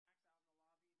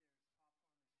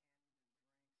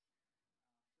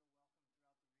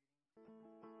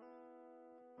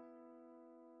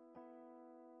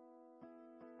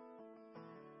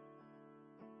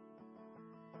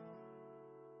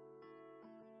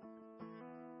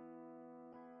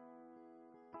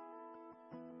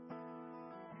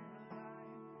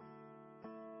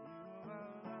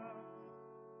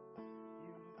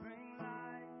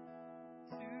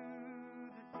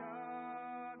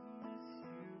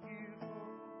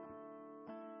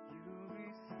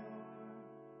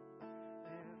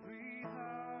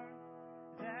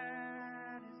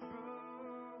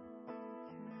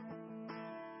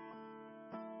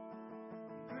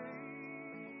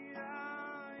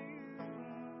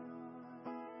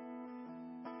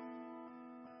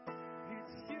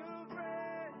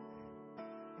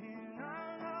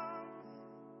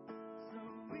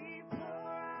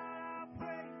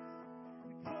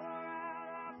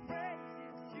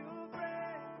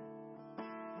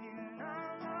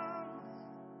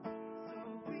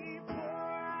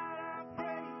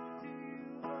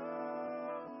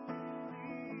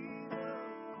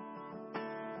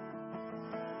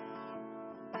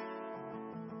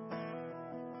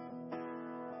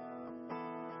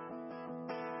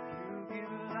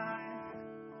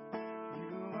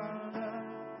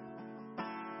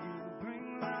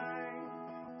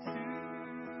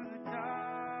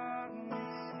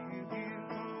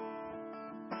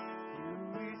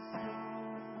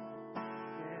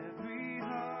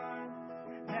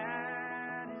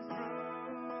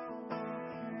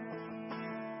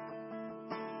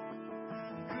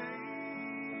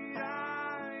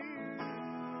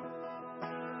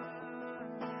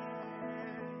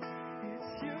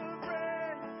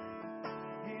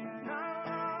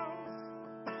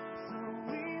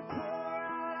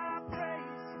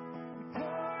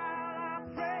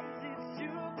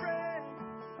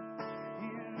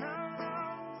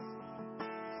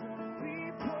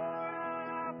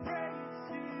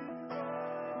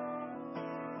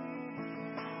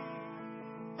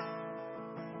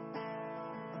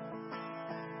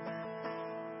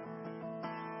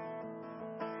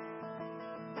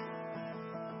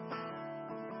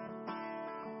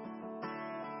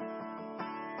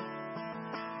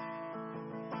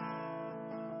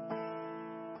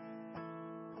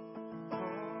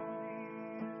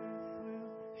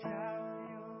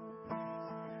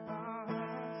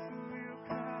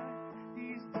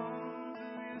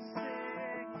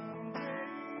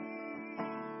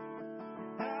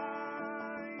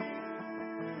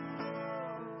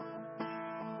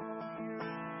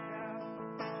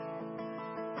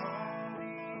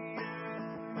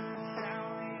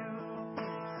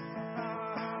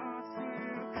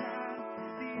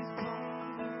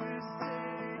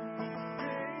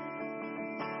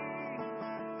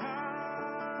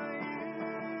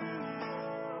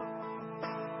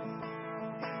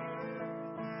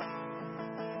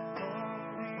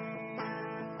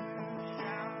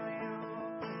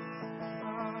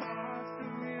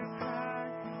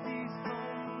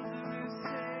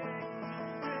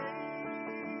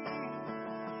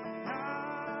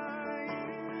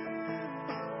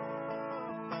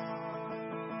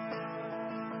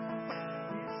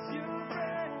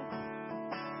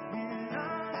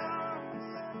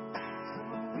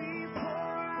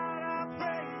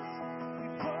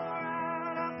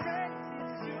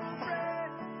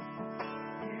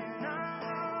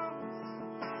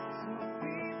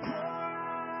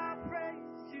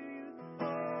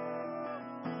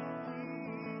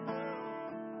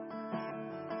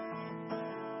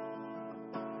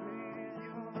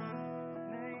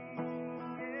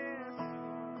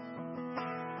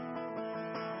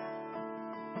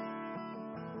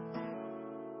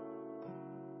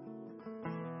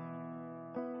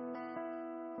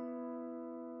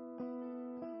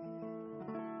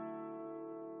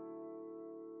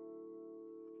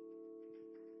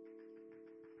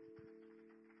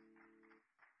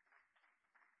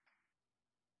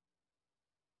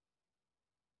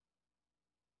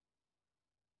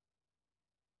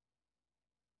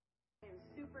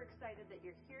excited that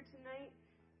you're here tonight.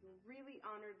 I'm really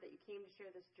honored that you came to share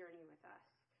this journey with us.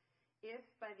 If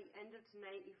by the end of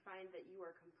tonight you find that you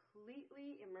are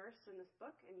completely immersed in this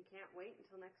book and you can't wait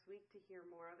until next week to hear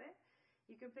more of it,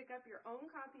 you can pick up your own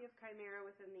copy of Chimera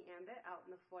Within the Ambit out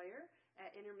in the foyer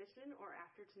at intermission or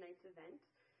after tonight's event.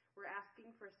 We're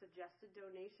asking for a suggested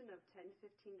donation of $10 to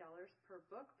 $15 per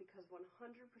book because 100%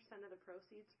 of the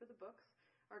proceeds for the books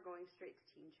are going straight to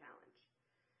Teen Challenge.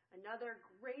 Another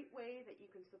great way that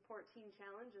you can support Teen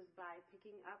Challenge is by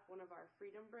picking up one of our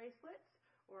Freedom bracelets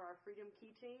or our Freedom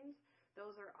keychains.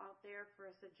 Those are out there for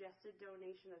a suggested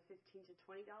donation of $15 to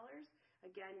 $20.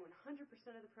 Again, 100%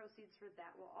 of the proceeds for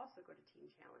that will also go to Teen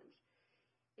Challenge.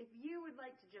 If you would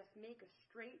like to just make a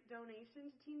straight donation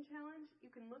to Teen Challenge,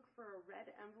 you can look for a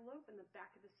red envelope in the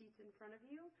back of the seats in front of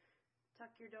you.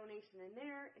 Tuck your donation in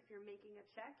there. If you're making a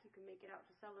check, you can make it out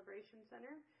to Celebration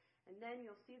Center. And then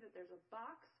you'll see that there's a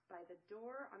box by the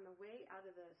door on the way out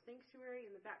of the sanctuary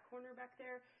in the back corner back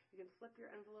there. You can slip your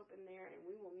envelope in there, and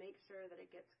we will make sure that it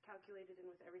gets calculated in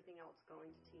with everything else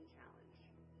going to Teen Challenge.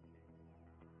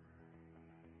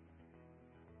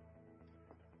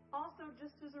 Also,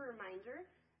 just as a reminder,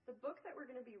 the book that we're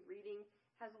going to be reading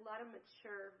has a lot of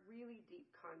mature, really deep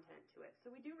content to it. So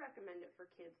we do recommend it for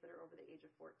kids that are over the age of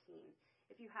 14.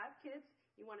 If you have kids,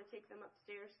 you want to take them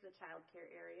upstairs to the child care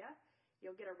area.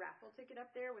 You'll get a raffle ticket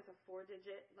up there with a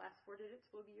last four digits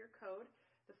will be your code.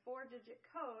 The 4-digit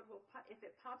code will, if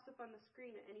it pops up on the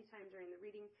screen at any time during the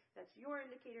reading, that's your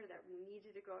indicator that we need you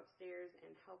to go upstairs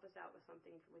and help us out with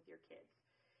something with your kids.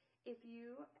 If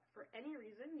you, for any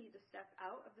reason, need to step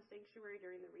out of the sanctuary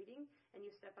during the reading and you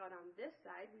step out on this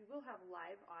side, we will have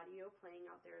live audio playing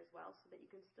out there as well so that you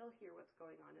can still hear what's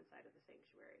going on inside of the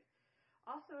sanctuary.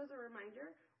 Also, as a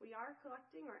reminder, we are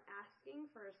collecting or asking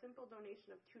for a simple donation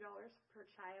of $2 per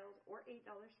child or $8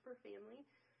 per family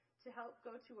to help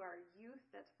go to our youth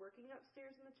that's working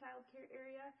upstairs in the child care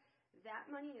area. That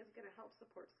money is going to help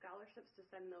support scholarships to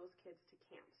send those kids to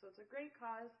camp. So it's a great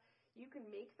cause. You can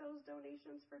make those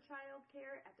donations for child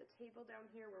care at the table down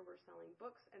here where we're selling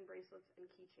books and bracelets and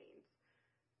keychains.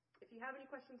 If you have any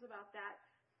questions about that,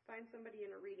 find somebody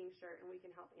in a reading shirt and we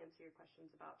can help answer your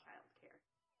questions about child care.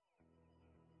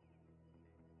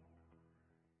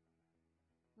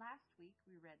 Last week,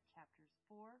 we read chapters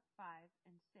 4, 5,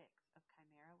 and 6 of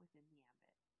Chimera Within the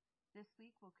Ambit. This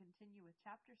week, we'll continue with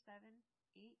chapter 7,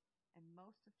 8, and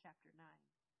most of chapter 9.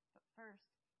 But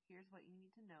first, here's what you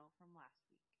need to know from last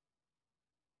week.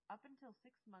 Up until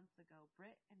 6 months ago,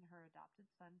 Britt and her adopted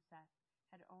son, Seth,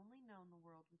 had only known the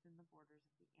world within the borders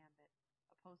of the Ambit,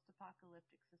 a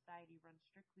post-apocalyptic society run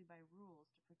strictly by rules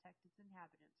to protect its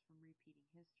inhabitants from repeating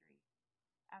history.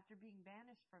 After being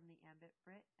banished from the Ambit,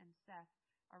 Britt and Seth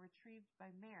are retrieved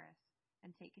by Maris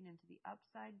and taken into the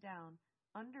upside-down,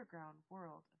 underground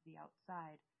world of the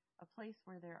outside, a place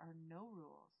where there are no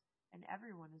rules and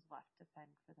everyone is left to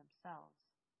fend for themselves.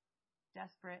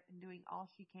 Desperate and doing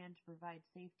all she can to provide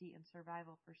safety and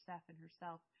survival for Seth and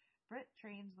herself, Britt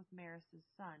trains with Maris's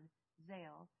son,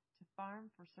 Zale, to farm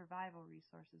for survival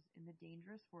resources in the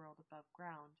dangerous world above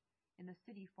ground, in the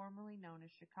city formerly known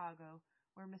as Chicago,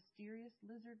 where mysterious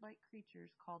lizard-like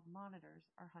creatures called monitors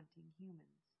are hunting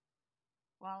humans.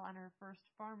 While on her first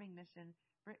farming mission,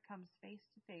 Britt comes face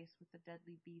to face with the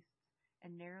deadly beasts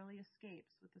and narrowly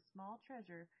escapes with a small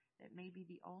treasure that may be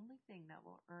the only thing that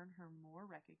will earn her more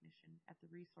recognition at the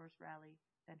resource rally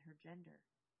than her gender.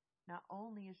 Not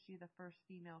only is she the first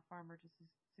female farmer to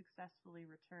successfully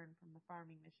return from the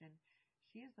farming mission,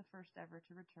 she is the first ever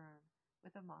to return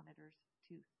with a monitor's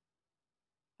tooth.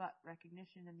 But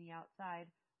recognition in the outside,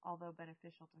 although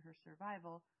beneficial to her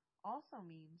survival, also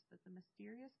means that the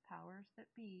mysterious powers that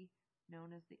be,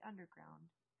 known as the Underground,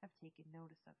 have taken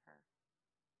notice of her.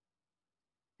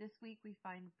 This week we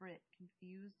find Britt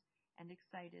confused and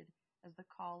excited as the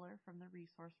caller from the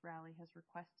resource rally has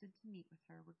requested to meet with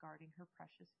her regarding her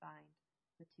precious find,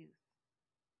 the tooth.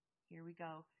 Here we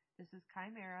go. This is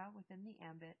Chimera Within the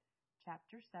Ambit,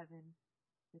 Chapter 7,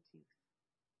 The Tooth.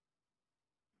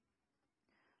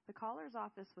 The caller's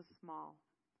office was small.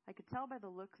 I could tell by the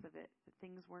looks of it that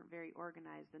things weren't very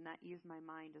organized, and that eased my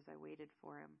mind as I waited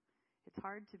for him. It's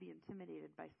hard to be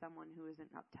intimidated by someone who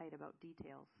isn't uptight about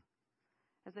details.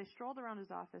 As I strolled around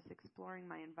his office exploring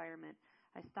my environment,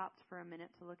 I stopped for a minute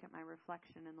to look at my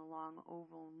reflection in the long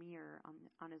oval mirror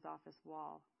on his office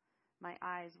wall. My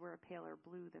eyes were a paler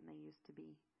blue than they used to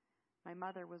be. My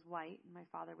mother was white and my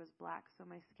father was black, so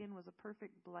my skin was a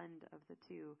perfect blend of the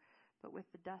two. But with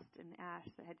the dust and ash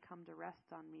that had come to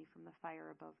rest on me from the fire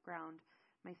above ground,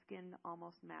 my skin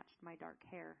almost matched my dark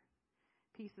hair.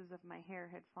 Pieces of my hair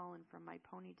had fallen from my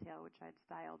ponytail, which I had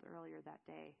styled earlier that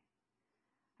day.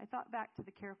 I thought back to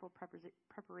the careful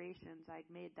preparations I'd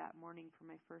made that morning for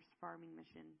my first farming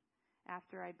mission.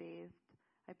 After I bathed,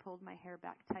 I pulled my hair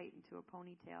back tight into a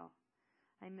ponytail.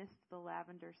 I missed the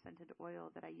lavender-scented oil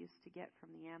that I used to get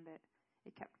from the ambit.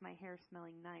 It kept my hair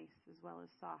smelling nice, as well as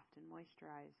soft and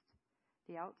moisturized.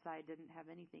 The outside didn't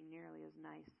have anything nearly as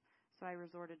nice, so I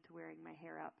resorted to wearing my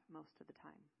hair up most of the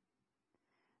time.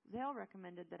 Zale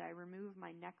recommended that I remove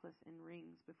my necklace and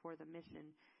rings before the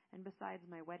mission, and besides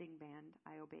my wedding band,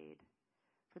 I obeyed.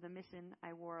 For the mission,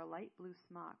 I wore a light blue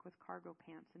smock with cargo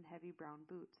pants and heavy brown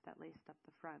boots that laced up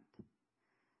the front.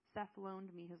 Seth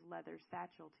loaned me his leather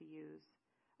satchel to use.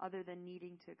 Other than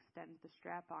needing to extend the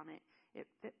strap on it, it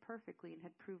fit perfectly and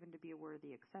had proven to be a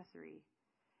worthy accessory.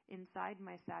 Inside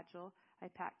my satchel, I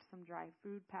packed some dry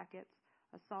food packets,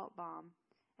 a salt bomb,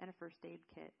 and a first aid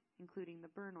kit, including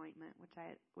the burn ointment,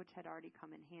 which had already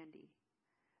come in handy.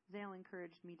 Zale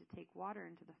encouraged me to take water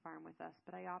into the farm with us,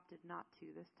 but I opted not to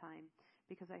this time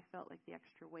because I felt like the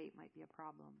extra weight might be a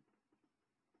problem.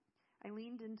 I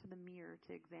leaned into the mirror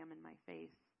to examine my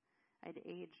face. I'd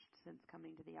aged since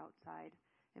coming to the outside.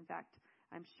 In fact,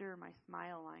 I'm sure my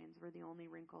smile lines were the only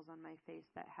wrinkles on my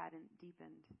face that hadn't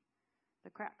deepened.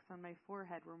 The cracks on my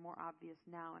forehead were more obvious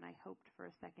now, and I hoped for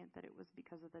a second that it was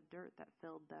because of the dirt that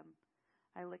filled them.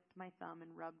 I licked my thumb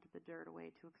and rubbed the dirt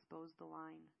away to expose the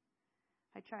line.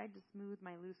 I tried to smooth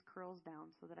my loose curls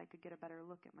down so that I could get a better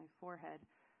look at my forehead.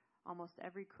 Almost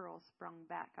every curl sprung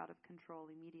back out of control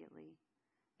immediately.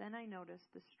 Then I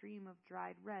noticed the stream of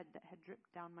dried red that had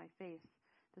dripped down my face,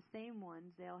 the same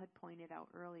one Zale had pointed out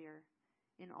earlier.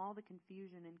 In all the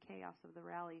confusion and chaos of the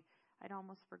rally, I'd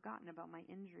almost forgotten about my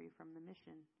injury from the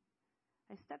mission.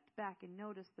 I stepped back and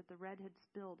noticed that the red had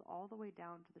spilled all the way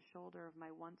down to the shoulder of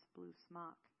my once blue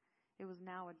smock. It was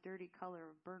now a dirty color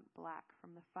of burnt black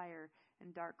from the fire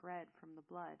and dark red from the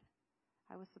blood.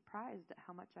 I was surprised at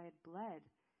how much I had bled.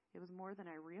 It was more than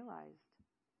I realized.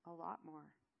 A lot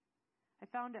more. I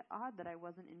found it odd that I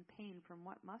wasn't in pain from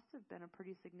what must have been a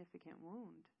pretty significant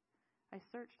wound. I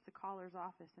searched the caller's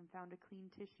office and found a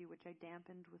clean tissue which I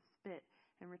dampened with spit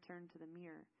and returned to the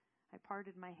mirror. I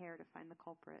parted my hair to find the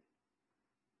culprit.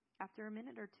 After a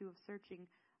minute or two of searching,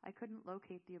 I couldn't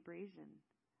locate the abrasion.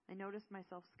 I noticed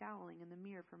myself scowling in the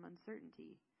mirror from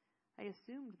uncertainty. I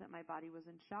assumed that my body was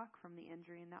in shock from the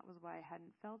injury and that was why I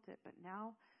hadn't felt it, but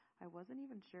now I wasn't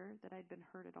even sure that I'd been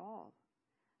hurt at all.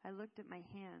 I looked at my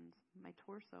hands, my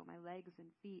torso, my legs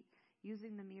and feet,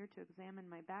 using the mirror to examine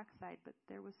my backside, but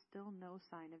there was still no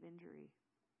sign of injury.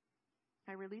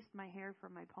 I released my hair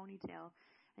from my ponytail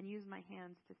and used my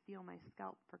hands to feel my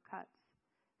scalp for cuts.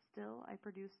 Still, I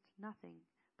produced nothing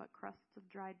but crusts of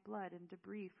dried blood and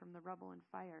debris from the rubble and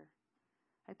fire.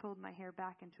 I pulled my hair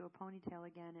back into a ponytail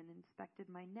again and inspected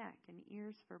my neck and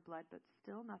ears for blood, but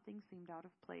still nothing seemed out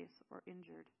of place or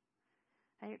injured.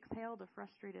 I exhaled a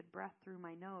frustrated breath through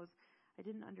my nose. I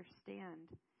didn't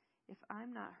understand. If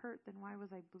I'm not hurt, then why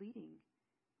was I bleeding?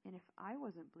 And if I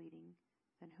wasn't bleeding,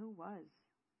 then who was?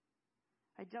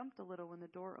 I jumped a little when the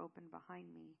door opened behind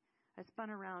me. I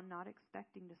spun around, not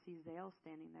expecting to see Zale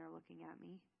standing there looking at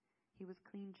me. He was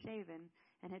clean-shaven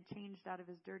and had changed out of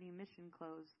his dirty mission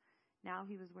clothes. Now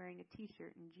he was wearing a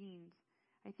t-shirt and jeans.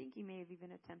 I think he may have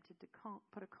even attempted to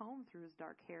put a comb through his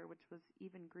dark hair, which was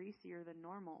even greasier than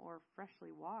normal or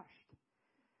freshly washed.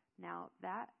 Now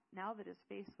that his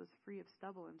face was free of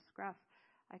stubble and scruff,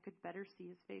 I could better see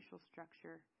his facial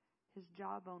structure. His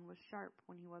jawbone was sharp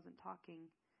when he wasn't talking.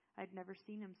 I'd never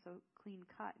seen him so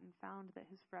clean-cut and found that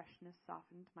his freshness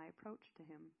softened my approach to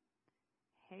him.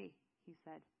 "Hey," he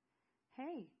said.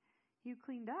 "Hey, you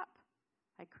cleaned up."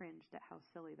 I cringed at how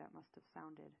silly that must have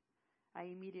sounded. I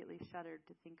immediately shuddered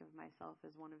to think of myself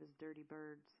as one of his dirty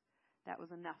birds. That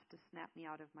was enough to snap me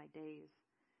out of my daze.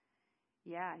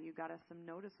 "Yeah, you got us some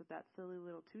notice with that silly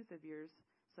little tooth of yours,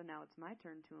 so now it's my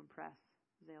turn to impress,"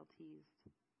 Zale teased.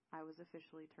 I was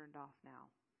officially turned off now.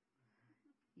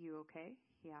 "You okay?"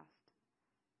 he asked.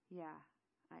 "Yeah,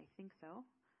 I think so."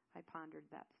 I pondered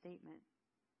that statement.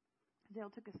 Zale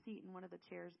took a seat in one of the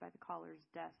chairs by the caller's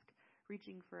desk,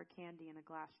 reaching for a candy in a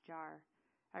glass jar.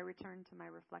 I returned to my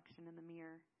reflection in the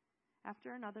mirror.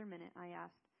 After another minute, I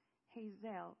asked, "Hey,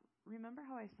 Zale, remember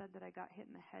how I said that I got hit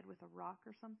in the head with a rock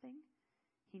or something?"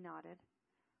 He nodded.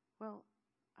 "Well,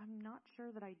 I'm not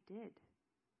sure that I did."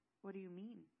 "What do you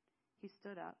mean?" He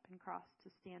stood up and crossed to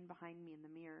stand behind me in the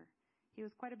mirror. He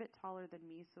was quite a bit taller than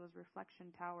me, so his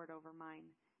reflection towered over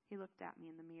mine. He looked at me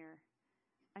in the mirror.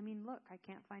 "I mean, look, I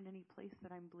can't find any place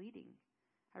that I'm bleeding."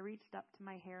 I reached up to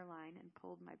my hairline and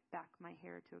pulled back my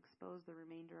hair to expose the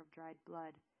remainder of dried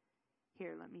blood.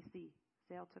 "Here, let me see."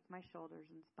 Zale took my shoulders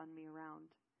and spun me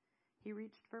around. He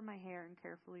reached for my hair and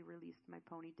carefully released my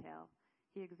ponytail.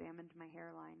 He examined my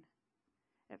hairline.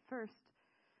 At first,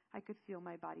 I could feel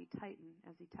my body tighten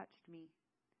as he touched me.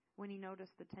 When he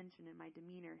noticed the tension in my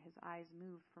demeanor, his eyes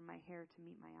moved from my hair to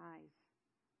meet my eyes.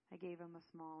 I gave him a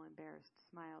small, embarrassed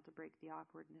smile to break the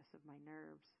awkwardness of my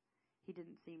nerves. He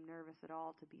didn't seem nervous at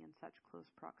all to be in such close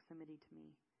proximity to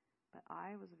me, but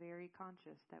I was very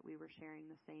conscious that we were sharing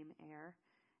the same air,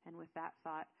 and with that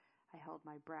thought, I held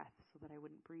my breath so that I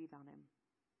wouldn't breathe on him.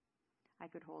 I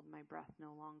could hold my breath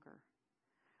no longer.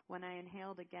 When I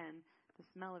inhaled again, the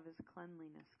smell of his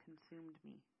cleanliness consumed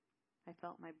me. I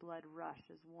felt my blood rush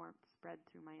as warmth spread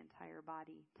through my entire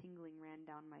body. Tingling ran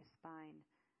down my spine.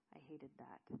 I hated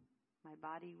that. My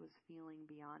body was feeling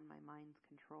beyond my mind's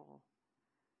control.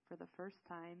 For the first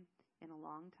time in a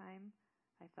long time,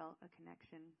 I felt a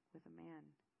connection with a man.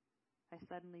 I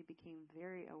suddenly became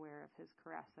very aware of his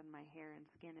caress on my hair and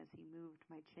skin as he moved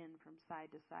my chin from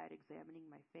side to side, examining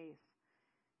my face.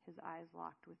 His eyes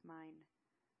locked with mine.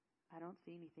 "I don't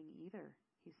see anything either,"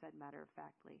 he said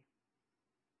matter-of-factly.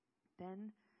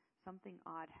 Then something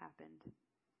odd happened.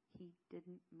 He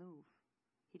didn't move.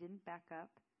 He didn't back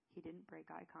up. He didn't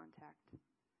break eye contact.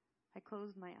 I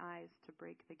closed my eyes to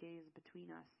break the gaze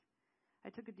between us. I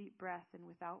took a deep breath, and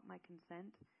without my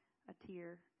consent, a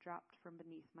tear dropped from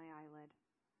beneath my eyelid.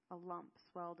 A lump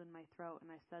swelled in my throat,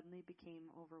 and I suddenly became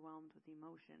overwhelmed with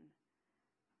emotion.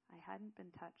 I hadn't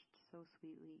been touched so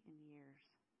sweetly in years.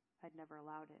 I'd never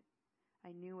allowed it.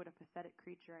 I knew what a pathetic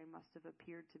creature I must have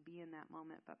appeared to be in that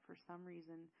moment, but for some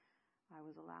reason, I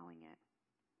was allowing it.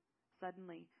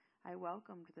 Suddenly, I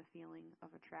welcomed the feeling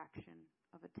of attraction,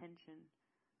 of attention.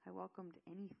 I welcomed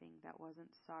anything that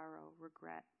wasn't sorrow,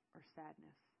 regret, or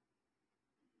sadness.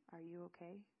 "Are you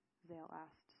okay?" Zale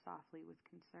asked softly with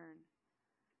concern.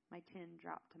 My chin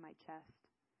dropped to my chest.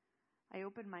 I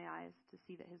opened my eyes to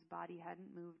see that his body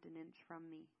hadn't moved an inch from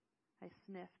me. I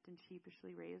sniffed and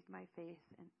sheepishly raised my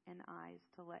face and eyes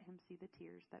to let him see the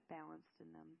tears that balanced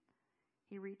in them.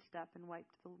 He reached up and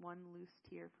wiped the one loose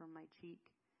tear from my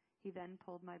cheek. He then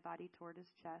pulled my body toward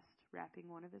his chest, wrapping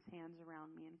one of his hands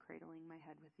around me and cradling my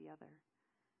head with the other.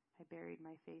 I buried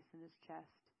my face in his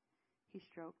chest. He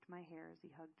stroked my hair as he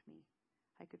hugged me.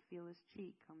 I could feel his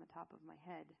cheek on the top of my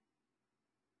head.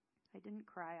 I didn't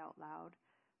cry out loud,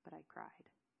 but I cried.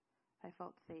 I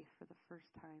felt safe for the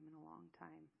first time in a long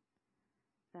time.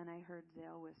 Then I heard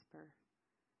Zale whisper,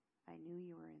 "I knew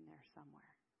you were in there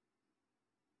somewhere."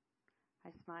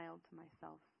 I smiled to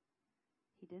myself.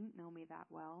 He didn't know me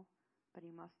that well, but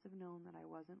he must have known that I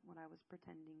wasn't what I was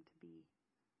pretending to be.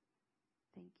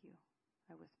 "Thank you,"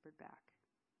 I whispered back.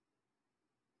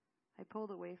 I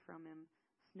pulled away from him,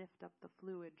 sniffed up the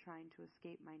fluid trying to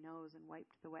escape my nose, and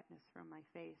wiped the wetness from my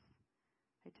face.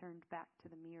 I turned back to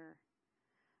the mirror.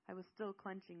 I was still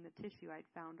clenching the tissue I'd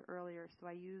found earlier, so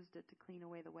I used it to clean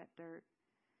away the wet dirt.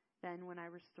 Then, when I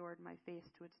restored my face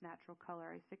to its natural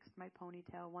color, I fixed my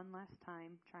ponytail one last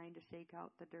time, trying to shake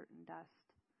out the dirt and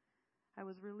dust. I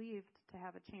was relieved to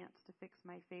have a chance to fix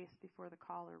my face before the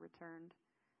caller returned.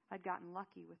 I'd gotten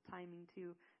lucky with timing,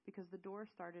 too, because the door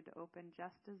started to open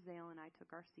just as Zale and I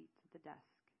took our seats at the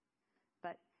desk.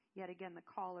 But, yet again, the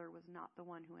caller was not the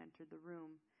one who entered the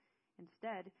room.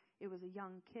 Instead, it was a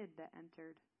young kid that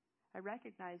entered. I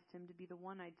recognized him to be the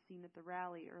one I'd seen at the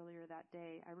rally earlier that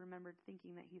day. I remembered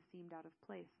thinking that he seemed out of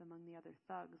place among the other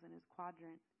thugs in his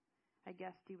quadrant. I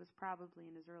guessed he was probably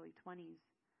in his early 20s.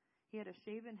 He had a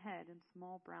shaven head and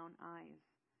small brown eyes.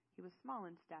 He was small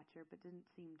in stature, but didn't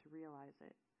seem to realize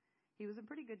it. He was in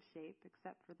pretty good shape,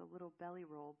 except for the little belly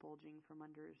roll bulging from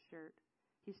under his shirt.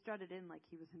 He strutted in like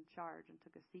he was in charge and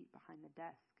took a seat behind the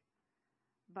desk.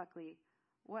 "Buckley,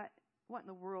 what in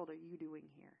the world are you doing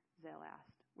here?" Zale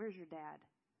asked. "Where's your dad?"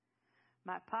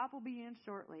 "My pop will be in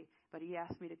shortly, but he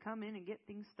asked me to come in and get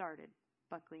things started,"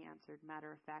 Buckley answered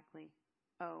matter-of-factly.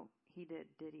 "Oh, he did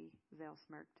he?" Zale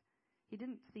smirked. He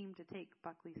didn't seem to take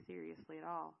Buckley seriously at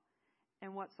all.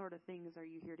 "And what sort of things are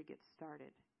you here to get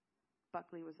started?"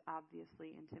 Buckley was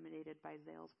obviously intimidated by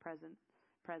Zale's presence,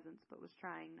 but was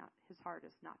trying his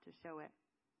hardest not to show it.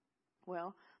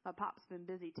 "Well, my pop's been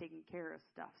busy taking care of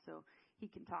stuff, so he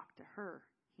can talk to her,"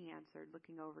 he answered,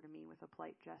 looking over to me with a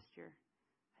polite gesture.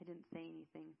 I didn't say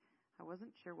anything. I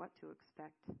wasn't sure what to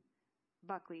expect.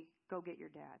 "Buckley, go get your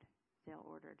dad," Zale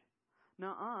ordered.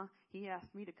 "Nuh-uh, he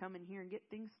asked me to come in here and get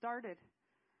things started."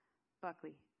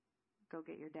 "Buckley, go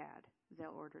get your dad,"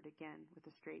 Zale ordered again with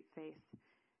a straight face.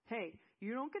 "Hey,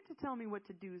 you don't get to tell me what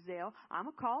to do, Zale. I'm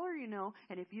a caller, you know,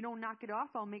 and if you don't knock it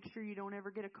off, I'll make sure you don't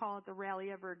ever get a call at the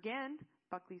rally ever again."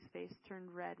 Buckley's face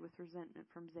turned red with resentment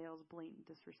from Zale's blatant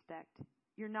disrespect.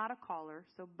 "You're not a caller,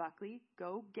 so Buckley,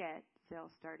 go get," Zale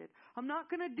started. "I'm not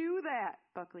going to do that,"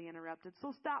 Buckley interrupted,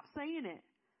 "so stop saying it."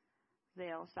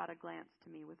 Zale shot a glance to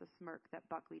me with a smirk that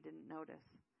Buckley didn't notice.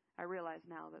 I realized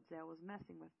now that Zale was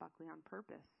messing with Buckley on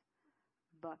purpose.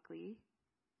 Buckley,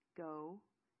 go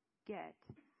get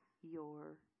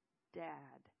your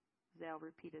dad, Zale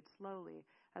repeated slowly,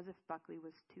 as if Buckley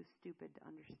was too stupid to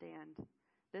understand.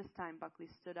 This time Buckley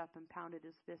stood up and pounded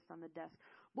his fist on the desk.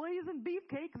 Blazing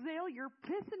beefcake, Zale, you're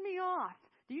pissing me off.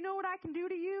 Do you know what I can do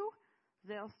to you?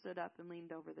 Zale stood up and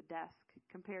leaned over the desk.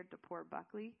 Compared to poor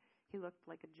Buckley, he looked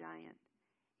like a giant.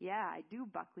 Yeah, I do,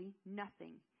 Buckley.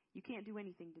 Nothing. You can't do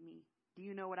anything to me. Do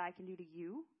you know what I can do to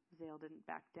you? Zale didn't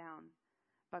back down.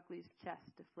 Buckley's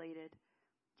chest deflated.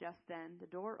 Just then, the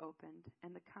door opened,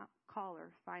 and the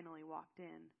caller finally walked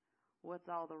in. What's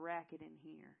all the racket in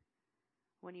here?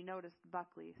 When he noticed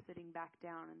Buckley sitting back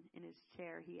down in his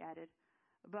chair, he added,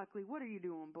 Buckley, what are you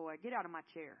doing, boy? Get out of my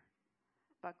chair.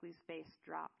 Buckley's face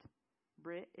dropped.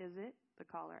 Britt, is it? The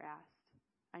caller asked.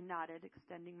 I nodded,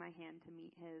 extending my hand to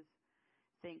meet his.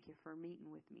 Thank you for meeting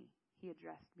with me, he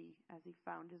addressed me as he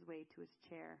found his way to his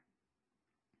chair.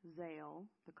 Zale,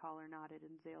 the caller nodded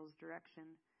in Zale's direction.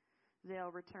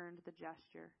 Zale returned the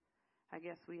gesture. I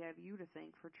guess we have you to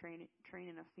thank for training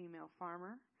a female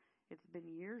farmer. It's been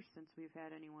years since we've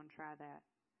had anyone try that.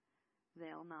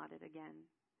 Zale nodded again.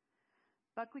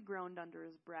 Buckley groaned under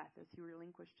his breath as he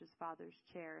relinquished his father's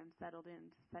chair and settled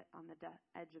in to sit on the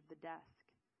edge of the desk.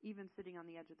 Even sitting on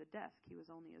the edge of the desk, he was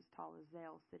only as tall as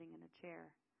Zale sitting in a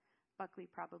chair. Buckley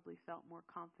probably felt more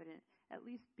confident, at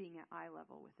least being at eye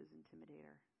level with his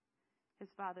intimidator. His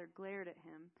father glared at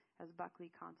him as Buckley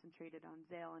concentrated on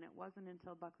Zale, and it wasn't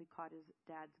until Buckley caught his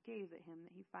dad's gaze at him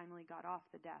that he finally got off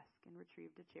the desk and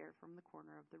retrieved a chair from the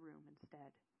corner of the room instead.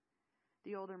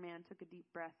 The older man took a deep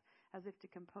breath as if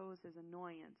to compose his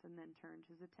annoyance and then turned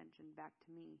his attention back to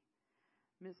me.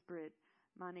 Miss Britt,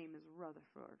 my name is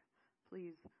Rutherford.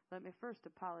 Please, let me first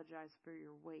apologize for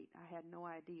your wait. I had no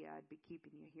idea I'd be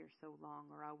keeping you here so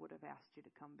long, or I would have asked you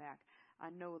to come back.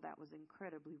 I know that was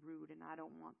incredibly rude, and I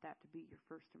don't want that to be your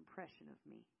first impression of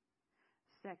me.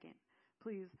 Second,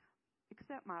 please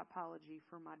accept my apology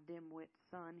for my dim-wit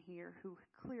son here, who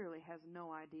clearly has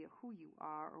no idea who you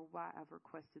are or why I've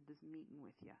requested this meeting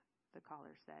with you, the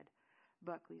caller said.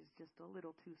 Buckley's just a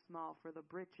little too small for the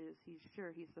britches he's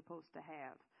sure he's supposed to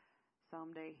have.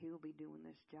 Someday he'll be doing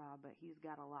this job, but he's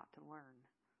got a lot to learn.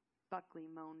 Buckley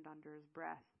moaned under his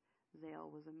breath. Zale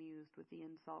was amused with the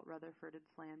insult Rutherford had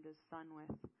slammed his son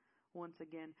with. Once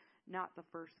again, not the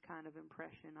first kind of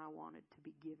impression I wanted to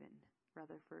be given,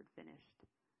 Rutherford finished.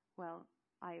 Well,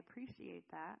 I appreciate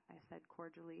that, I said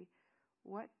cordially.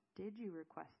 What did you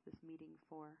request this meeting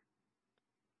for?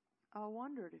 I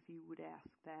wondered if you would ask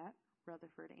that,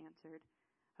 Rutherford answered.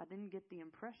 I didn't get the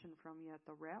impression from you at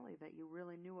the rally that you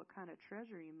really knew what kind of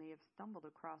treasure you may have stumbled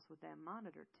across with that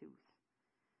monitor tooth.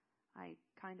 I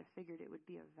kind of figured it would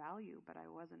be of value, but I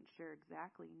wasn't sure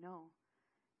exactly, no.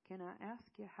 Can I ask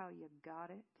you how you got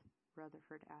it?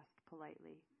 Rutherford asked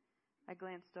politely. I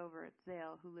glanced over at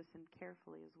Zale, who listened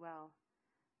carefully as well.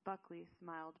 Buckley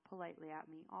smiled politely at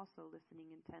me, also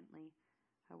listening intently.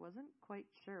 I wasn't quite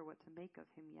sure what to make of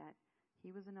him yet.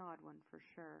 He was an odd one for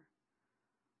sure.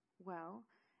 Well,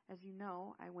 as you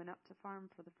know, I went up to farm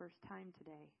for the first time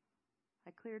today.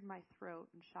 I cleared my throat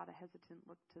and shot a hesitant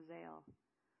look to Zale.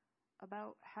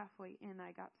 About halfway in,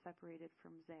 I got separated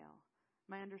from Zale.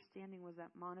 My understanding was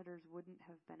that monitors wouldn't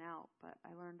have been out, but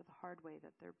I learned the hard way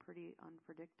that they're pretty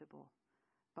unpredictable.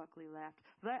 Buckley laughed.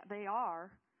 That they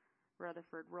are!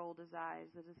 Rutherford rolled his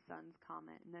eyes at his son's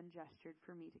comment and then gestured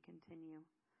for me to continue.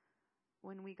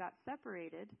 When we got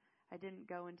separated, I didn't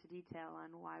go into detail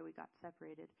on why we got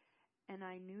separated, and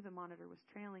I knew the monitor was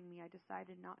trailing me. I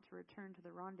decided not to return to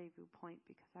the rendezvous point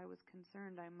because I was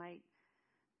concerned I might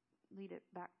lead it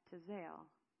back to Zale.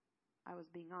 I was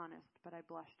being honest, but I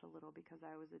blushed a little because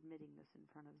I was admitting this in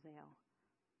front of Zale.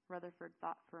 Rutherford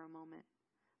thought for a moment.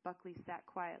 Buckley sat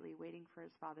quietly, waiting for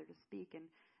his father to speak, and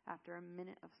after a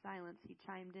minute of silence, he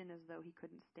chimed in as though he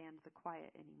couldn't stand the quiet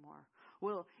anymore.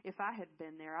 Well, if I had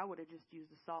been there, I would have just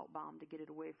used a salt bomb to get it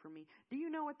away from me. Do you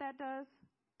know what that does?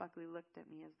 Buckley looked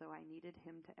at me as though I needed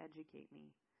him to educate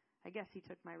me. I guess he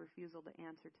took my refusal to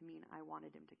answer to mean I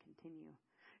wanted him to continue.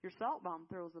 Your salt bomb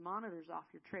throws the monitors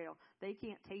off your trail. They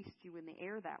can't taste you in the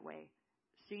air that way.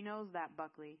 She knows that,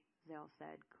 Buckley, Zale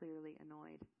said, clearly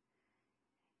annoyed.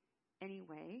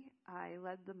 Anyway, I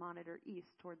led the monitor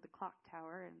east toward the clock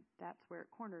tower, and that's where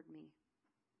it cornered me.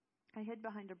 I hid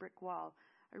behind a brick wall.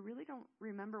 I really don't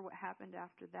remember what happened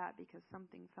after that because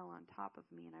something fell on top of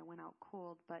me and I went out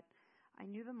cold, but I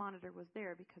knew the monitor was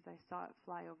there because I saw it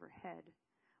fly overhead.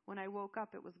 When I woke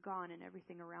up, it was gone and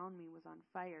everything around me was on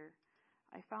fire.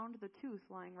 I found the tooth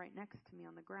lying right next to me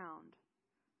on the ground.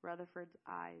 Rutherford's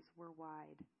eyes were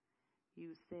wide.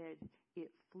 You said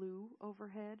it flew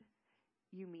overhead?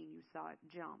 You mean you saw it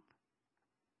jump?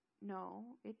 No,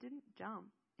 it didn't jump.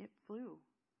 It flew.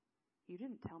 You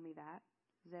didn't tell me that.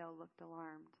 Zale looked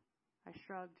alarmed. I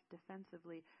shrugged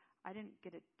defensively. I didn't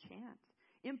get a chance.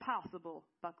 Impossible,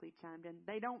 Buckley chimed in.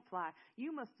 They don't fly.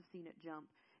 You must have seen it jump.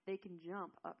 They can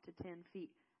jump up to 10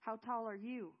 feet. How tall are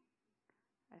you?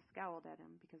 I scowled at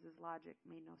him because his logic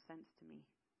made no sense to me.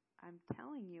 I'm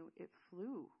telling you, it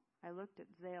flew. I looked at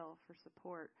Zale for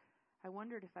support. I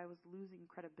wondered if I was losing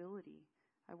credibility.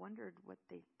 I wondered if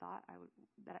they thought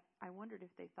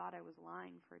I was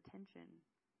lying for attention.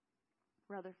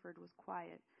 Rutherford was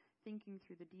quiet, thinking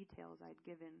through the details I'd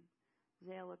given.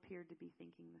 Zale appeared to be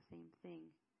thinking the same thing.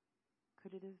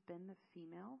 Could it have been the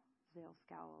female? Zale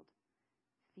scowled.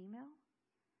 Female?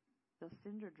 The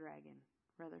Cinder Dragon,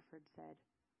 Rutherford said.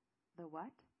 The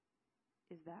what?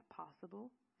 Is that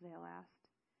possible? Zale asked.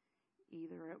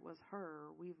 Either it was her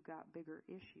or we've got bigger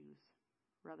issues,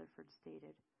 Rutherford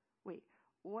stated. Wait,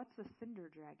 what's a Cinder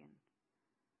Dragon?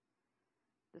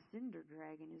 The Cinder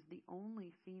Dragon is the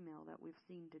only female that we've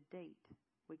seen to date.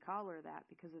 We call her that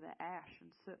because of the ash and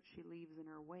soot she leaves in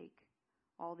her wake.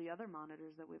 All the other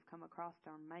monitors that we've come across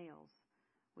are males.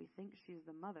 We think she's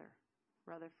the mother.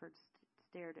 Rutherford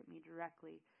stared at me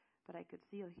directly, but I could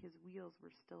see his wheels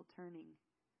were still turning.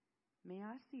 May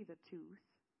I see the tooth?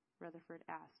 Rutherford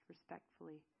asked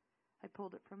respectfully. I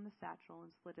pulled it from the satchel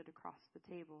and slid it across the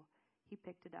table. He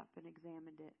picked it up and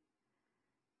examined it.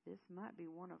 This might be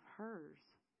one of hers,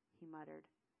 he muttered.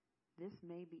 This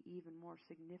may be even more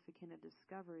significant a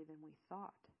discovery than we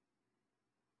thought.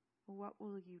 What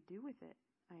will you do with it?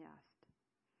 I asked.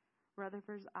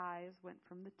 Rutherford's eyes went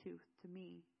from the tooth to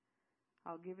me.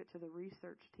 I'll give it to the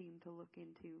research team to look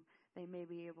into. They may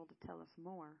be able to tell us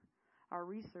more. Our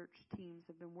research teams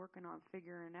have been working on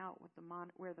figuring out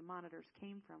where the monitors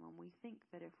came from, and we think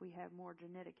that if we have more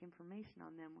genetic information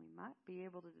on them, we might be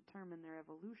able to determine their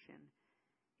evolution.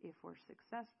 If we're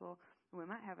successful, we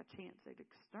might have a chance at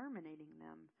exterminating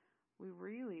them. We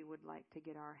really would like to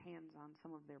get our hands on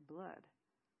some of their blood.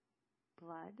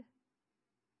 Blood?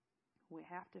 We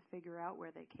have to figure out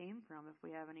where they came from if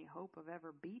we have any hope of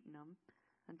ever beating them.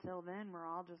 Until then, we're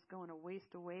all just going to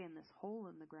waste away in this hole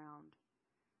in the ground.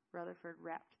 Rutherford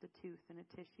wrapped the tooth in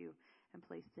a tissue and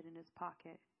placed it in his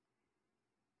pocket.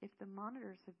 If the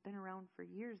monitors have been around for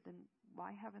years, then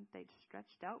why haven't they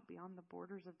stretched out beyond the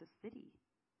borders of the city?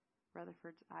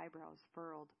 Rutherford's eyebrows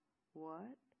furrowed.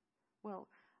 What? Well,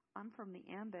 I'm from the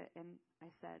Ambit, and I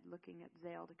said, looking at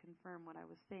Zale to confirm what I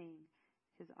was saying.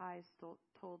 His eyes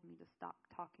told me to stop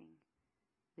talking.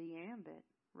 The Ambit,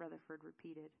 Rutherford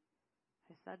repeated.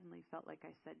 I suddenly felt like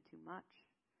I said too much.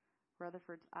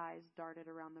 Rutherford's eyes darted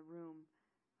around the room.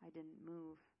 I didn't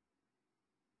move.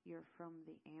 You're from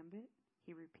the Ambit?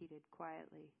 He repeated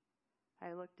quietly.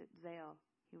 I looked at Zale.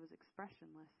 He was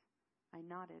expressionless. I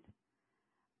nodded.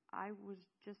 I was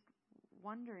just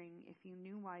wondering if you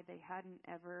knew why they hadn't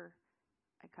ever...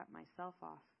 I cut myself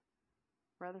off.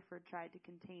 Rutherford tried to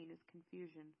contain his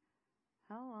confusion.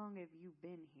 How long have you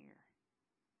been here?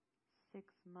 6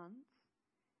 months?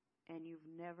 And you've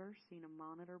never seen a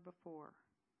monitor before?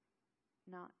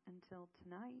 Not until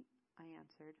tonight, I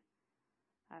answered.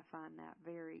 I find that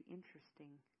very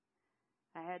interesting.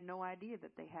 I had no idea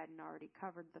that they hadn't already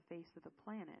covered the face of the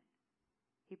planet.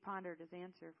 He pondered his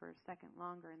answer for a second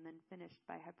longer and then finished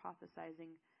by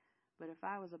hypothesizing, but if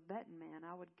I was a betting man,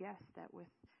 I would guess that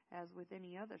as with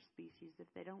any other species,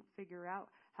 if they don't figure out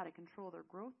how to control their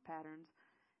growth patterns,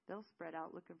 they'll spread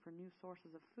out looking for new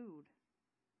sources of food.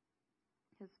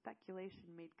 His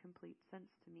speculation made complete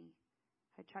sense to me.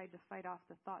 I tried to fight off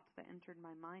the thoughts that entered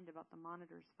my mind about the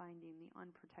monitors finding the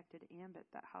unprotected ambit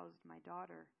that housed my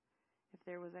daughter. If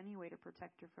there was any way to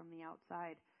protect her from the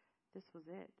outside, this was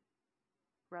it.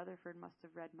 Rutherford must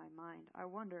have read my mind. I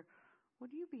wonder,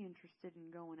 would you be interested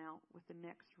in going out with the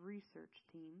next research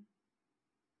team?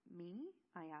 Me?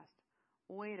 I asked.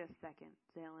 Wait a second,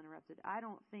 Zale interrupted. I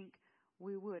don't think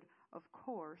we would, of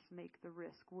course, make the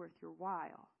risk worth your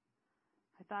while.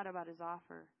 I thought about his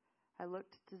offer. I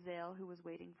looked to Zale, who was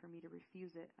waiting for me to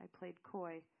refuse it. I played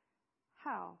coy.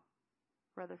 How?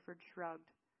 Rutherford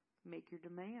shrugged. Make your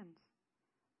demands.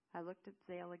 I looked at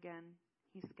Zale again.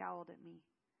 He scowled at me.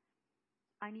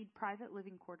 I need private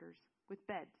living quarters with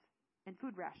beds and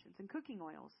food rations and cooking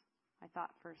oils. I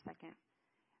thought for a second.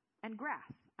 And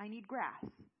grass. I need grass.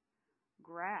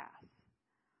 Grass?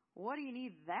 What do you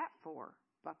need that for?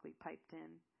 Buckley piped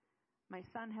in. My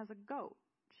son has a goat.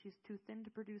 She's too thin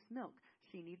to produce milk.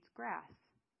 She needs grass.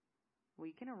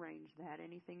 We can arrange that.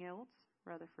 Anything else?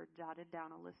 Rutherford jotted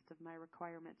down a list of my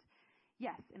requirements.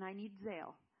 Yes, and I need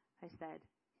Zale. I said.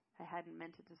 I hadn't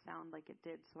meant it to sound like it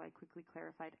did, so I quickly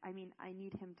clarified. I mean, I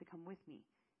need him to come with me.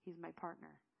 He's my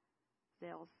partner.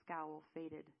 Zale's scowl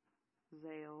faded.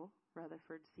 Zale,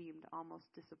 Rutherford seemed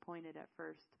almost disappointed at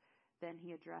first. Then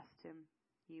he addressed him.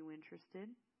 You interested?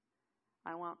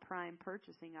 I want prime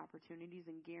purchasing opportunities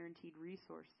and guaranteed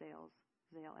resource sales,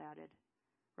 Zale added.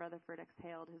 Rutherford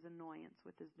exhaled his annoyance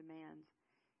with his demands.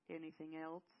 Anything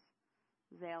else?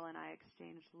 Zale and I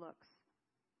exchanged looks.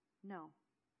 No.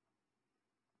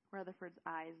 Rutherford's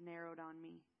eyes narrowed on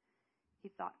me. He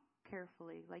thought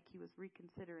carefully, like he was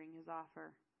reconsidering his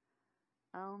offer.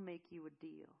 I'll make you a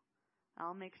deal.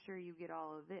 I'll make sure you get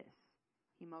all of this,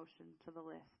 he motioned to the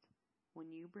list, when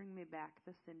you bring me back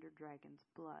the Cinder Dragon's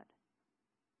blood.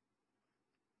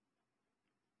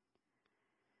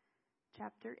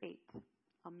 Chapter 8.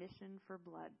 A Mission for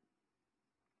Blood.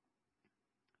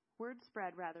 Word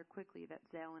spread rather quickly that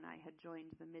Zale and I had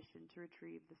joined the mission to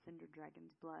retrieve the Cinder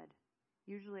Dragon's blood.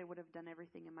 Usually I would have done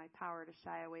everything in my power to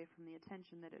shy away from the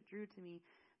attention that it drew to me,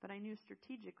 but I knew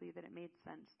strategically that it made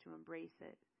sense to embrace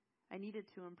it. I needed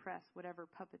to impress whatever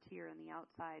puppeteer on the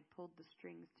outside pulled the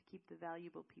strings to keep the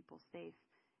valuable people safe,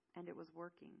 and it was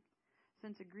working.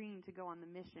 Since agreeing to go on the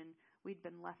mission, we'd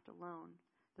been left alone.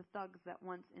 The thugs that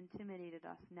once intimidated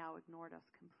us now ignored us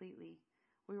completely.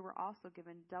 We were also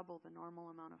given double the normal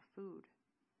amount of food.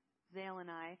 Zale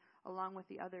and I, along with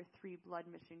the other 3 Blood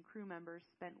Mission crew members,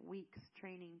 spent weeks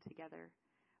training together.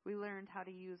 We learned how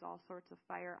to use all sorts of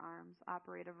firearms,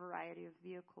 operate a variety of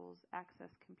vehicles,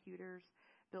 access computers,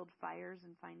 build fires,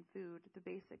 and find food, the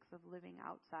basics of living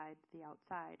outside the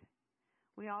outside.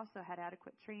 We also had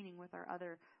adequate training with our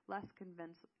other, less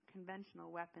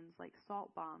conventional weapons like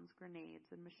salt bombs,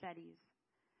 grenades, and machetes.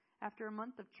 After a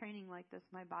month of training like this,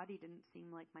 my body didn't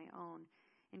seem like my own.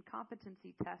 In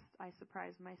competency tests, I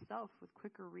surprised myself with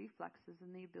quicker reflexes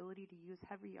and the ability to use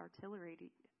heavy artillery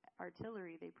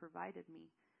they provided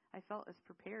me. I felt as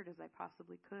prepared as I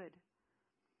possibly could.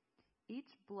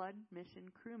 Each Blood Mission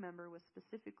crew member was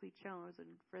specifically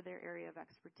chosen for their area of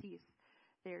expertise,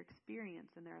 their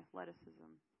experience, and their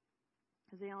athleticism.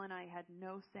 Zale and I had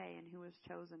no say in who was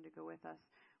chosen to go with us,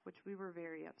 which we were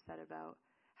very upset about.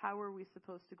 How were we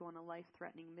supposed to go on a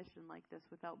life-threatening mission like this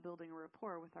without building a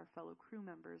rapport with our fellow crew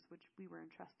members, which we were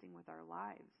entrusting with our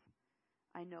lives?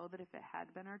 I know that if it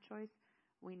had been our choice,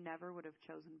 we never would have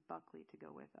chosen Buckley to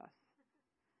go with us.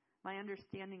 My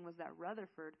understanding was that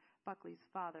Rutherford, Buckley's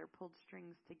father, pulled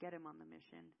strings to get him on the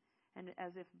mission, and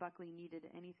as if Buckley needed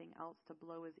anything else to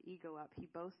blow his ego up, he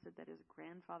boasted that his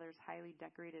grandfather's highly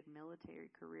decorated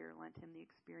military career lent him the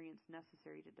experience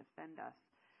necessary to defend us.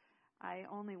 I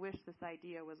only wish this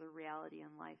idea was a reality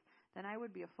in life. Then I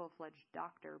would be a full-fledged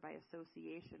doctor by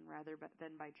association rather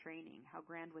than by training. How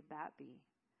grand would that be?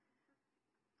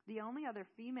 The only other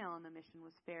female on the mission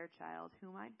was Fairchild,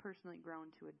 whom I'd personally grown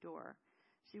to adore.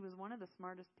 She was one of the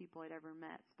smartest people I'd ever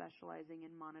met, specializing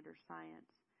in monitor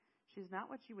science. She's not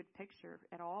what you would picture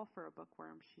at all for a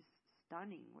bookworm. She's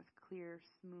stunning, with clear,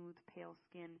 smooth, pale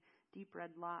skin, deep red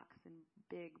locks, and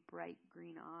big, bright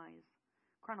green eyes.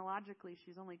 Chronologically,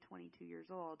 she's only 22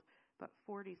 years old, but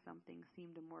 40-something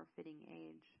seemed a more fitting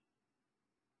age.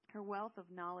 Her wealth of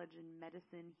knowledge in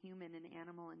medicine, human and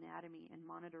animal anatomy, and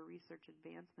monitor research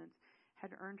advancements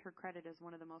had earned her credit as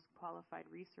one of the most qualified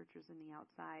researchers in the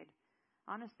outside.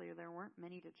 Honestly, there weren't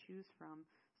many to choose from,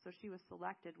 so she was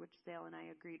selected, which Zale and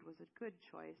I agreed was a good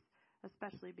choice,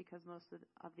 especially because most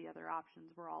of the other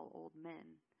options were all old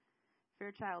men.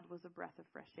 Fairchild was a breath of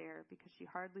fresh air because she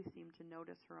hardly seemed to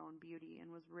notice her own beauty and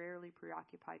was rarely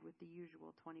preoccupied with the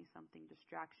usual 20-something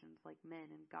distractions like men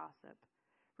and gossip.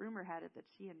 Rumor had it that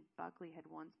she and Buckley had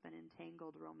once been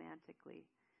entangled romantically.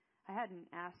 I hadn't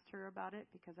asked her about it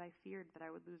because I feared that I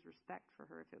would lose respect for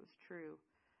her if it was true.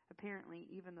 Apparently,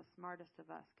 even the smartest of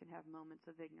us can have moments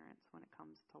of ignorance when it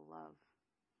comes to love.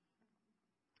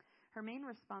 Her main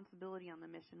responsibility on the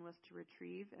mission was to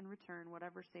retrieve and return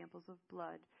whatever samples of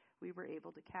blood we were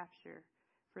able to capture.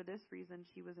 For this reason,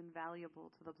 she was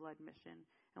invaluable to the Blood Mission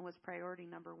and was priority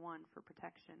number 1 for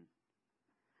protection.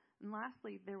 And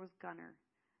lastly, there was Gunner.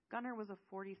 Gunner was a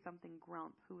 40-something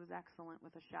grump who was excellent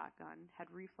with a shotgun, had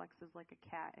reflexes like a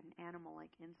cat, and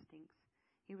animal-like instincts.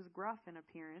 He was gruff in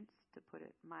appearance, to put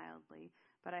it mildly,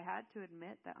 but I had to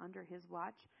admit that under his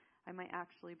watch, I might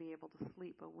actually be able to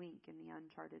sleep a wink in the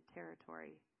uncharted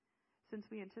territory. Since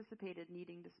we anticipated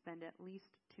needing to spend at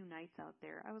least 2 nights out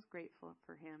there, I was grateful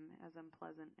for him, as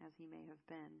unpleasant as he may have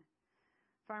been.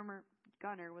 Farmer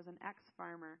Gunner was an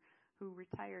ex-farmer who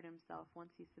retired himself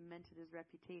once he cemented his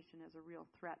reputation as a real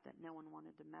threat that no one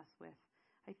wanted to mess with.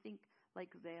 I think,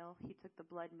 like Zale, he took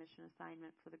the Blood Mission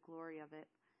assignment for the glory of it.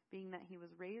 Being that he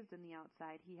was raised in the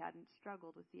outside, he hadn't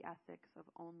struggled with the ethics of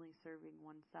only serving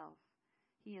oneself.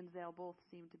 He and Zale both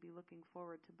seemed to be looking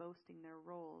forward to boasting their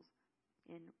roles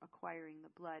in acquiring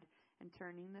the blood and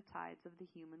turning the tides of the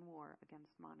human war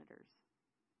against monitors.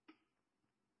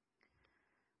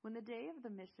 When the day of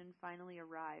the mission finally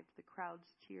arrived, the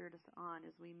crowds cheered us on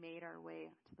as we made our way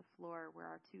to the floor where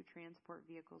our 2 transport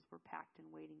vehicles were packed and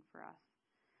waiting for us.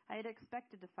 I had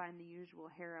expected to find the usual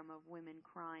harem of women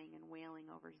crying and wailing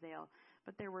over Zale,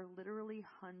 but there were literally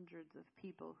hundreds of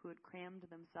people who had crammed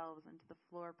themselves into the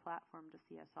floor platform to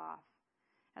see us off.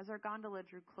 As our gondola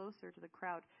drew closer to the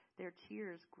crowd, their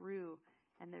cheers grew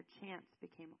and their chants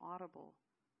became audible.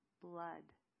 Blood,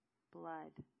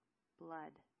 blood,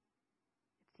 blood.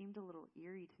 It seemed a little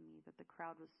eerie to me that the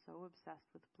crowd was so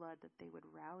obsessed with blood that they would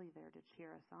rally there to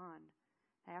cheer us on.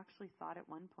 I actually thought at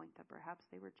one point that perhaps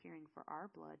they were cheering for our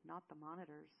blood, not the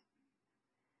monitors.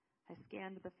 I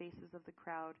scanned the faces of the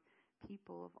crowd.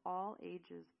 People of all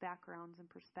ages, backgrounds, and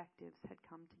perspectives had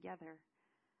come together.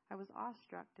 I was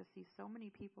awestruck to see so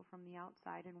many people from the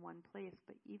outside in one place,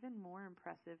 but even more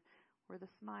impressive were the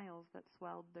smiles that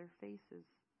swelled their faces.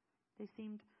 They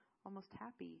seemed almost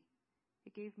happy.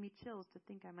 It gave me chills to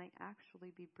think I might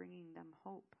actually be bringing them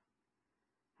hope.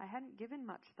 I hadn't given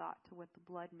much thought to what the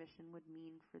blood mission would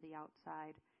mean for the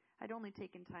outside. I'd only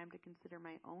taken time to consider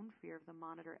my own fear of the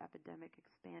monitor epidemic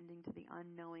expanding to the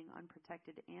unknowing,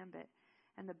 unprotected ambit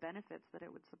and the benefits that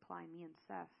it would supply me and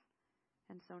Seth.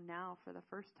 And so now, for the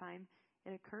first time,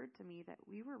 it occurred to me that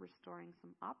we were restoring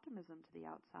some optimism to the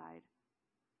outside.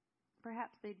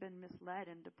 Perhaps they'd been misled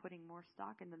into putting more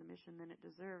stock into the mission than it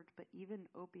deserved, but even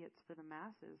opiates for the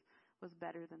masses was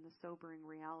better than the sobering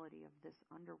reality of this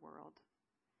underworld.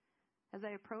 As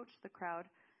I approached the crowd,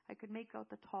 I could make out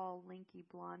the tall, lanky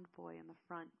blonde boy in the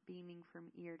front, beaming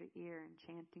from ear to ear and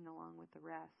chanting along with the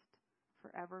rest.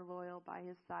 Forever loyal by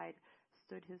his side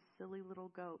stood his silly little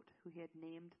goat, who he had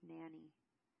named Nanny.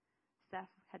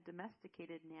 Seth had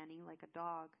domesticated Nanny like a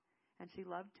dog, and she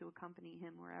loved to accompany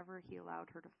him wherever he allowed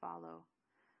her to follow.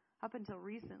 Up until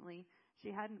recently,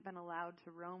 she hadn't been allowed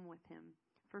to roam with him,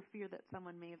 for fear that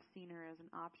someone may have seen her as an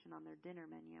option on their dinner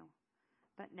menu.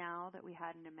 But now that we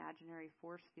had an imaginary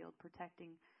force field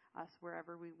protecting us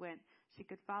wherever we went, she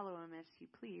could follow him as she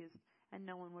pleased, and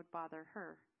no one would bother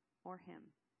her or him.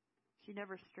 She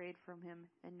never strayed from him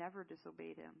and never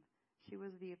disobeyed him. She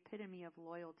was the epitome of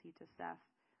loyalty to Seth,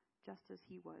 just as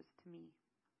he was to me.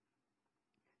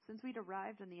 Since we'd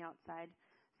arrived on the outside,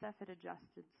 Seth had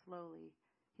adjusted slowly.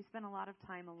 He spent a lot of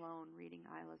time alone reading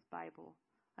Isla's Bible.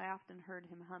 I often heard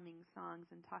him humming songs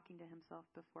and talking to himself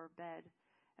before bed.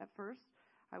 At first,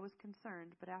 I was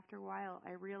concerned, but after a while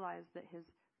I realized that his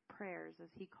prayers, as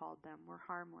he called them, were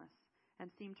harmless and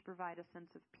seemed to provide a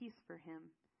sense of peace for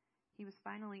him. He was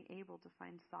finally able to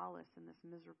find solace in this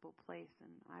miserable place,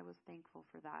 and I was thankful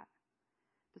for that.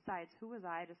 Besides, who was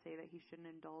I to say that he shouldn't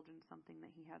indulge in something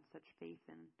that he had such faith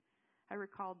in? I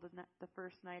recalled the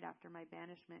first night after my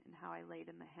banishment and how I laid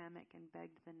in the hammock and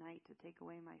begged the night to take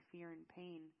away my fear and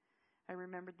pain. I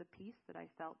remembered the peace that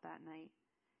I felt that night.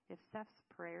 If Seth's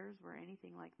prayers were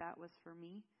anything like that was for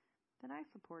me, then I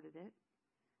supported it.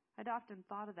 I'd often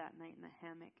thought of that night in the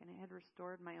hammock, and it had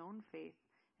restored my own faith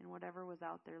in whatever was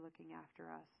out there looking after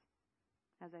us.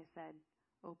 As I said,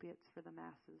 opiates for the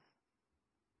masses.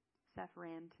 Seth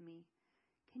ran to me.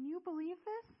 "Can you believe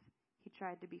this?" He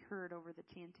tried to be heard over the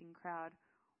chanting crowd.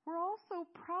 "We're all so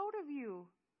proud of you."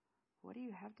 "What do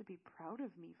you have to be proud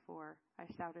of me for?" I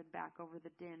shouted back over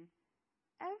the din.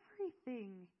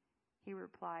 "Everything," he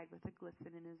replied with a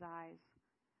glisten in his eyes.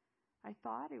 I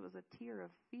thought it was a tear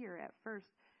of fear at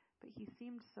first, but he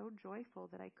seemed so joyful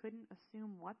that I couldn't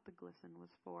assume what the glisten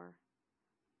was for.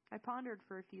 I pondered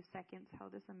for a few seconds how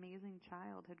this amazing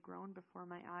child had grown before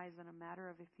my eyes in a matter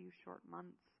of a few short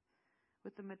months.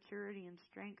 With the maturity and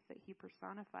strength that he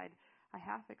personified, I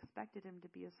half expected him to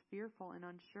be as fearful and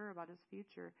unsure about his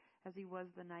future as he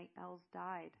was the night Els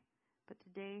died. But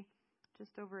today,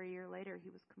 just over a year later,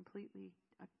 he was completely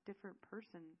a different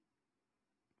person.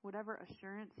 Whatever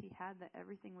assurance he had that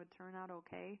everything would turn out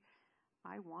okay,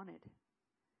 I wanted.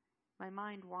 My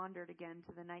mind wandered again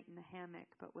to the night in the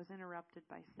hammock, but was interrupted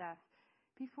by Seth.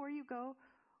 "Before you go,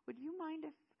 would you mind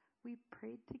if we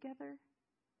prayed together?"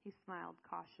 He smiled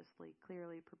cautiously,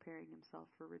 clearly preparing himself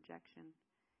for rejection.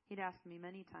 He'd asked me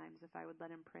many times if I would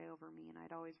let him pray over me, and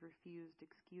I'd always refused,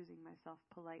 excusing myself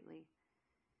politely.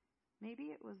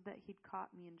 Maybe it was that he'd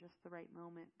caught me in just the right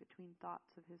moment between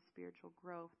thoughts of his spiritual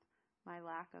growth, my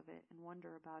lack of it, and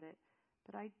wonder about it,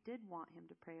 but I did want him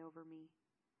to pray over me.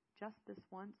 Just this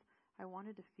once, I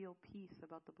wanted to feel peace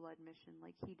about the blood mission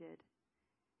like he did.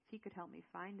 If he could help me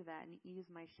find that and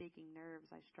ease my shaking nerves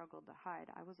I struggled to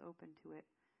hide, I was open to it,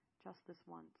 just this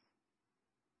once.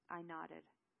 I nodded.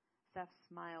 Seth's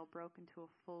smile broke into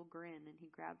a full grin, and he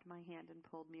grabbed my hand and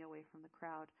pulled me away from the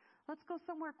crowd. "Let's go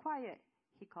somewhere quiet,"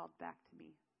 he called back to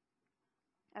me.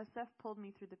 As Seth pulled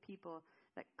me through the people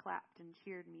that clapped and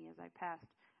cheered me as I passed,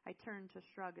 I turned to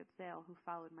shrug at Zale, who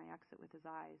followed my exit with his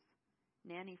eyes.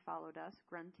 Nanny followed us,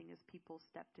 grunting as people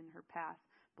stepped in her path,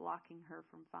 blocking her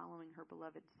from following her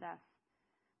beloved Seth.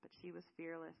 But she was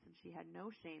fearless, and she had no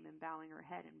shame in bowing her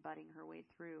head and butting her way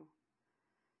through.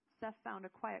 Seth found a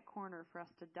quiet corner for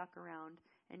us to duck around,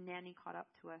 and Nanny caught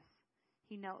up to us.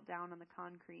 He knelt down on the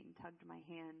concrete and tugged my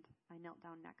hand. I knelt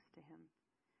down next to him.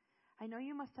 "I know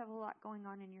you must have a lot going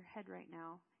on in your head right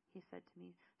now," he said to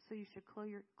me, "so you should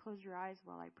close your eyes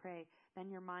while I pray.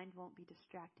 Then your mind won't be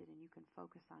distracted and you can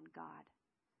focus on God."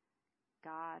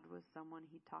 God was someone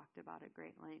he talked about at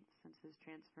great length since his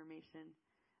transformation.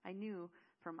 I knew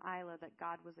from Isla that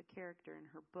God was a character in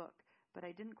her book, but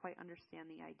I didn't quite understand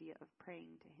the idea of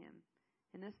praying to him.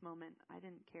 In this moment, I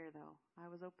didn't care, though. I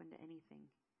was open to anything.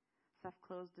 Seth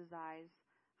closed his eyes.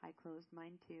 I closed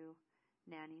mine, too.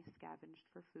 Nanny scavenged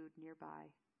for food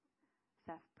nearby.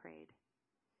 Seth prayed.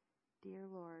 "Dear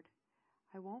Lord,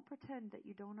 I won't pretend that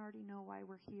you don't already know why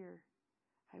we're here.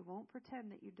 I won't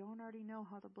pretend that you don't already know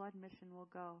how the blood mission will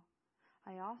go.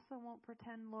 I also won't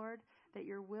pretend, Lord, that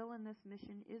your will in this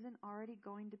mission isn't already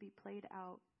going to be played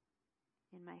out."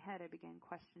 In my head, I began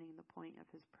questioning the point of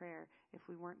his prayer if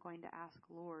we weren't going to ask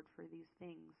Lord for these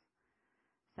things.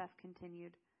 Seth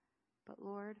continued, "But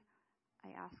Lord,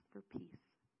 I ask for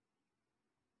peace.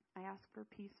 I ask for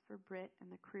peace for Britt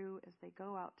and the crew as they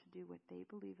go out to do what they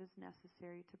believe is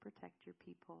necessary to protect your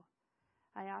people.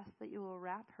 I ask that you will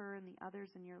wrap her and the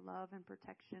others in your love and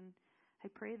protection. I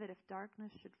pray that if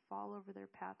darkness should fall over their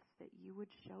paths, that you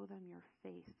would show them your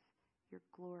face, your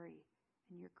glory,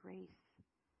 and your grace.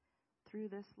 Through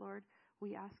this, Lord,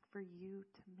 we ask for you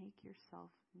to make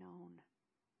yourself known."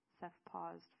 Seth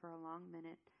paused for a long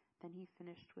minute, then he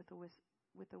finished with a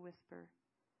whisper.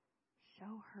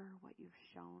 "Show her what you've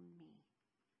shown me."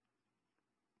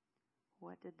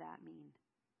 What did that mean?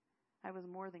 I was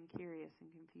more than curious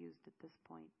and confused at this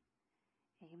point.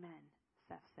 "Amen,"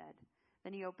 Seth said.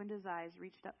 Then he opened his eyes,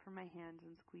 reached up for my hands,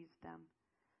 and squeezed them.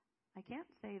 I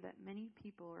can't say that many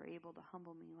people are able to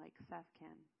humble me like Seth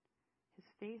can. His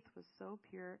faith was so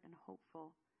pure and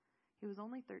hopeful. He was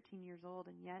only 13 years old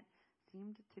and yet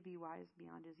seemed to be wise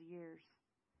beyond his years.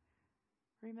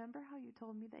 "Remember how you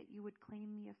told me that you would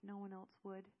claim me if no one else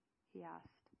would?" he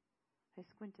asked. I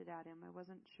squinted at him. I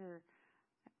wasn't sure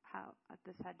how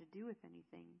this had to do with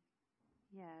anything.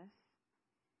 "Yes.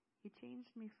 You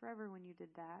changed me forever when you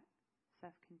did that,"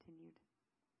 Seth continued.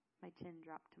 My chin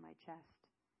dropped to my chest.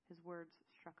 His words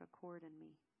struck a chord in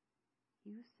me.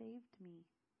 "You saved me."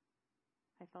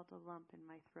 I felt a lump in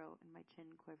my throat and my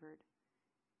chin quivered.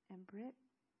 "And Britt,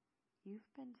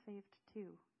 you've been saved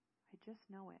too. I just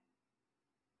know it."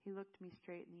 He looked me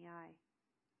straight in the eye.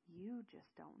 "You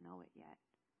just don't know it yet.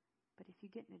 But if you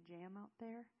get in a jam out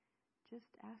there,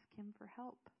 just ask him for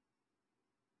help."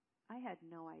 I had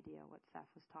no idea what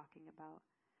Seth was talking about.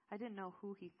 I didn't know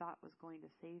who he thought was going to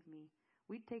save me.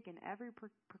 We'd taken every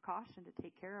precaution to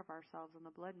take care of ourselves on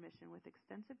the blood mission with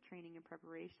extensive training and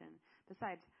preparation.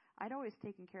 Besides, I'd always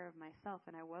taken care of myself,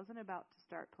 and I wasn't about to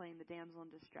start playing the damsel in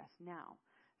distress now.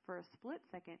 For a split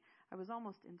second, I was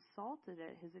almost insulted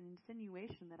at his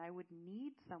insinuation that I would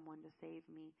need someone to save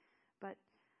me. But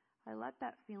I let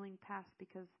that feeling pass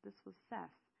because this was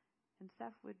Seth, and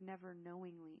Seth would never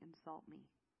knowingly insult me.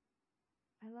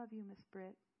 "I love you, Miss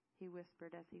Britt," he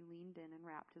whispered as he leaned in and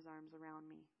wrapped his arms around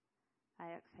me.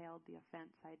 I exhaled the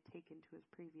offense I had taken to his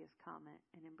previous comment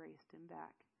and embraced him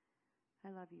back. "I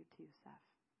love you too,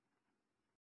 Seth."